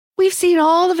We've seen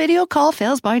all the video call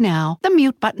fails by now. The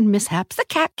mute button mishaps, the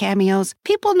cat cameos,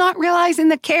 people not realizing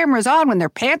the camera's on when their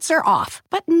pants are off.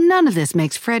 But none of this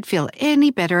makes Fred feel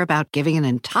any better about giving an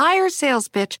entire sales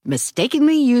pitch,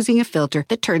 mistakenly using a filter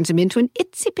that turns him into an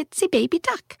itsy-bitsy baby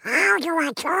duck. How do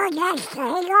I turn this thing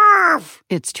off?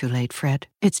 It's too late, Fred.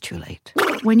 It's too late.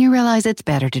 When you realize it's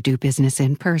better to do business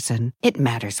in person, it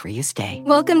matters where you stay.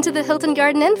 Welcome to the Hilton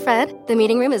Garden Inn, Fred. The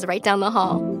meeting room is right down the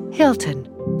hall. Hilton,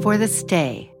 for the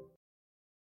stay.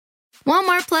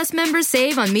 Walmart Plus members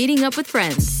save on meeting up with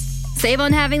friends. Save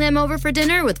on having them over for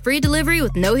dinner with free delivery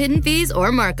with no hidden fees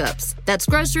or markups. That's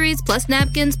groceries, plus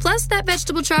napkins, plus that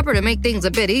vegetable chopper to make things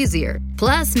a bit easier.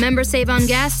 Plus, members save on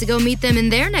gas to go meet them in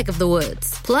their neck of the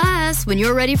woods. Plus, when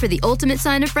you're ready for the ultimate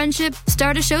sign of friendship,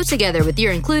 start a show together with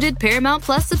your included Paramount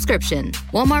Plus subscription.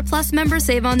 Walmart Plus members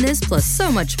save on this plus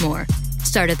so much more.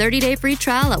 Start a 30-day free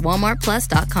trial at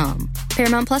walmartplus.com.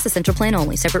 Paramount Plus Essential Plan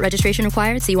only. Separate registration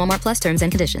required. See Walmart Plus terms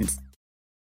and conditions.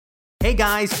 Hey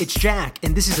guys, it's Jack,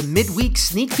 and this is a midweek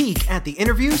sneak peek at the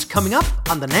interviews coming up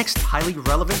on the next Highly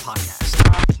Relevant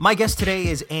podcast. My guest today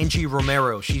is Angie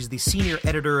Romero. She's the senior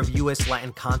editor of U.S.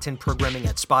 Latin content programming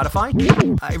at Spotify.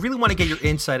 I really want to get your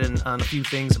insight on a few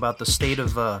things about the state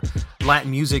of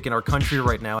Latin music in our country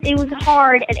right now. It was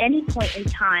hard at any point in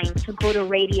time to go to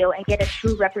radio and get a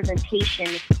true representation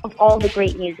of all the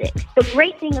great music. The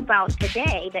great thing about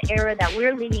today, the era that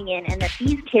we're living in and that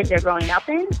these kids are growing up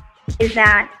in, is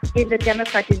the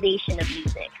democratization of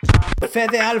music.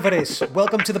 Fede Alvarez,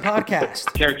 welcome to the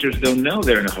podcast. Characters don't know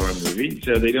they're in a horror movie,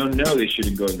 so they don't know they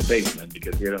shouldn't go in the basement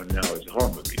because they don't know it's a horror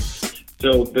movie.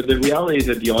 So, but the reality is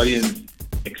that the audience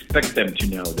expect them to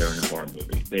know they're in a horror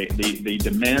movie. They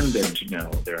demand them to know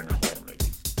they're in a horror movie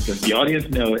because the audience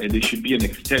know, and they should be an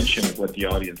extension of what the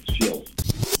audience feels.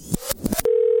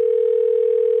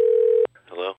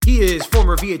 He is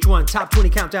former VH1 Top 20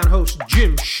 Countdown host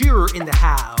Jim Shearer in the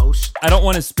house. I don't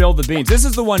want to spill the beans. This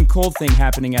is the one cool thing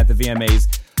happening at the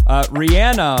VMAs.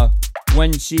 Rihanna,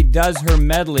 when she does her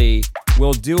medley,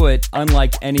 will do it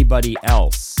unlike anybody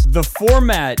else. The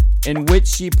format in which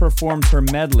she performs her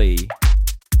medley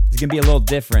is going to be a little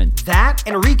different. That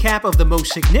and a recap of the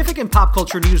most significant pop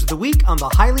culture news of the week on the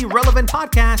Highly Relevant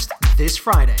podcast this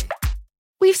Friday.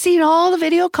 We've seen all the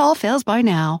video call fails by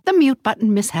now. The mute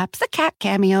button mishaps, the cat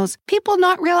cameos, people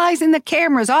not realizing the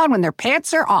camera's on when their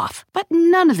pants are off. But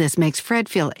none of this makes Fred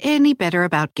feel any better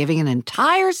about giving an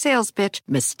entire sales pitch,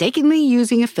 mistakenly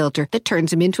using a filter that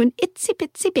turns him into an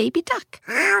itsy-bitsy baby duck.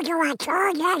 How do I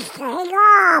turn this thing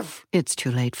off? It's too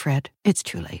late, Fred. It's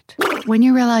too late. When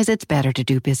you realize it's better to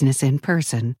do business in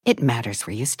person, it matters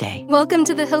where you stay. Welcome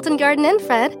to the Hilton Garden Inn,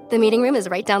 Fred. The meeting room is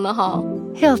right down the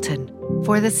hall. Hilton,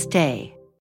 for the stay.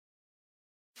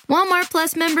 Walmart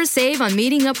Plus members save on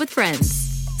meeting up with friends.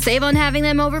 Save on having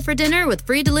them over for dinner with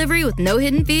free delivery with no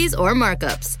hidden fees or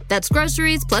markups. That's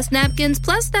groceries, plus napkins,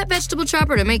 plus that vegetable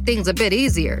chopper to make things a bit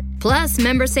easier. Plus,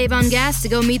 members save on gas to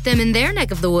go meet them in their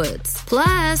neck of the woods.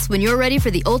 Plus, when you're ready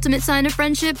for the ultimate sign of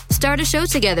friendship, start a show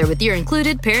together with your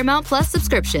included Paramount Plus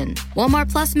subscription. Walmart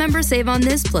Plus members save on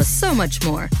this plus so much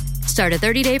more. Start a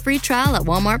 30-day free trial at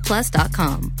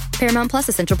walmartplus.com. Paramount Plus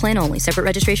Essential Plan only. Separate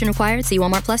registration required. See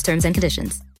Walmart Plus terms and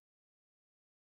conditions.